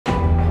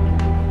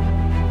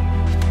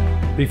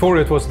Before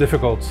it was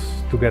difficult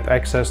to get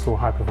access to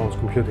high-performance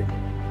computing.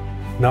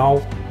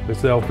 Now,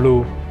 with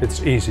DelftBlue,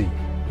 it's easy.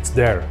 It's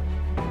there.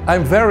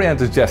 I'm very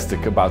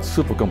enthusiastic about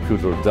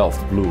Supercomputer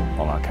DelftBlue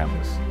on our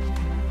campus.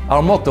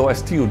 Our motto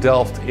as TU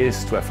Delft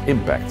is to have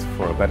impact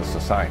for a better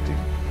society.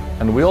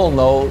 And we all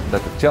know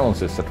that the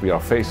challenges that we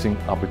are facing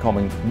are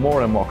becoming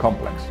more and more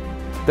complex.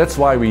 That's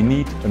why we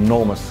need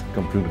enormous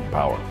computing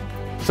power.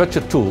 Such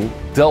a tool,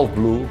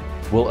 DelftBlue,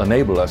 will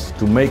enable us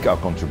to make our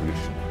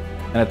contribution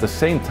and at the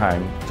same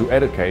time to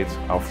educate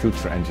our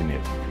future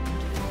engineers.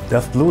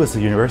 DelftBlue is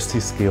a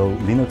university-scale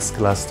Linux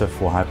cluster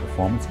for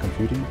high-performance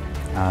computing,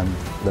 and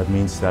that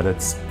means that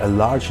it's a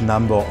large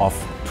number of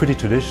pretty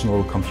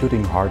traditional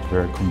computing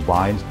hardware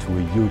combined to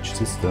a huge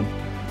system,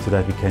 so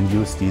that we can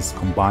use these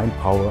combined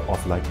power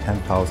of like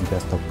 10,000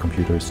 desktop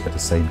computers at the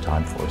same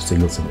time for a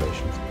single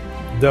simulation.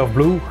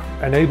 DelftBlue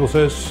enables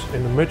us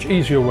in a much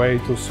easier way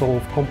to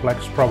solve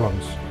complex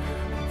problems,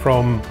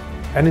 from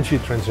energy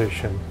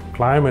transition,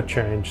 climate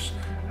change,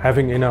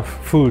 having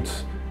enough food,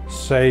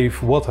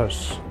 safe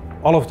waters.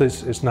 All of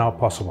this is now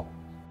possible.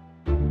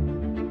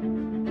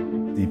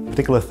 The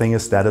particular thing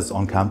is that it's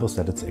on campus,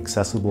 that it's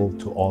accessible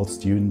to all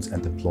students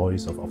and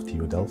employees of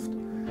TU Delft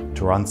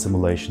to run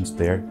simulations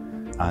there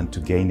and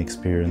to gain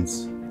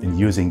experience in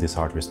using this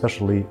hardware,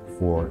 especially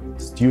for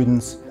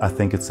students. I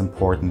think it's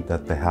important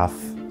that they have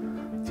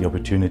the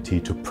opportunity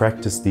to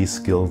practice these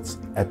skills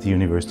at the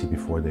university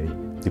before they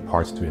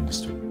depart to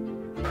industry.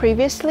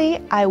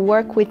 Previously, I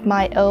work with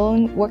my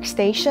own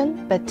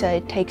workstation, but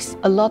it takes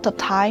a lot of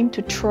time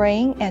to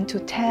train and to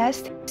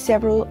test,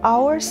 several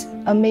hours,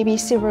 maybe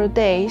several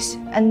days.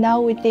 And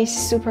now with this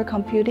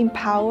supercomputing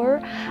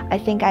power, I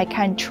think I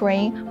can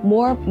train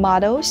more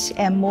models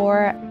and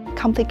more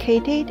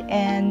complicated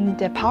and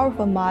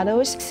powerful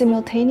models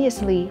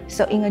simultaneously,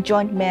 so in a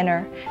joint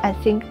manner. I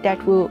think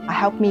that will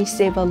help me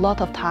save a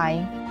lot of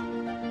time.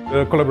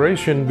 The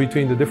collaboration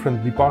between the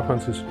different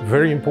departments is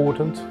very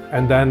important,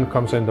 and then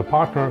comes in the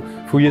partner,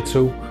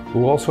 Fujitsu,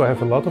 who also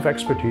have a lot of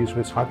expertise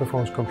with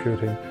high-performance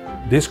computing.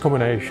 This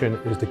combination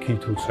is the key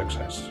to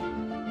success.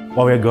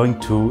 Well, we are going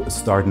to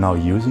start now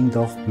using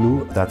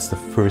DelftBlue. That's the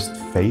first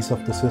phase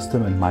of the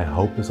system, and my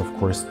hope is, of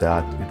course,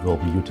 that it will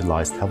be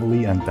utilized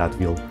heavily and that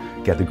we'll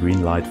get the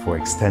green light for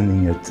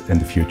extending it in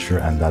the future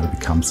and that it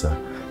becomes an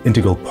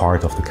integral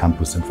part of the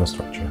campus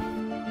infrastructure.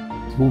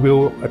 We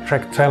will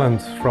attract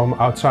talent from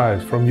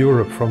outside, from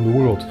Europe, from the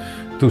world,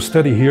 to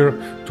study here,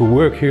 to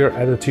work here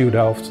at the TU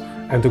Delft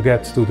and to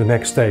get to the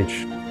next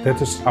stage.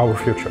 That is our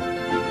future.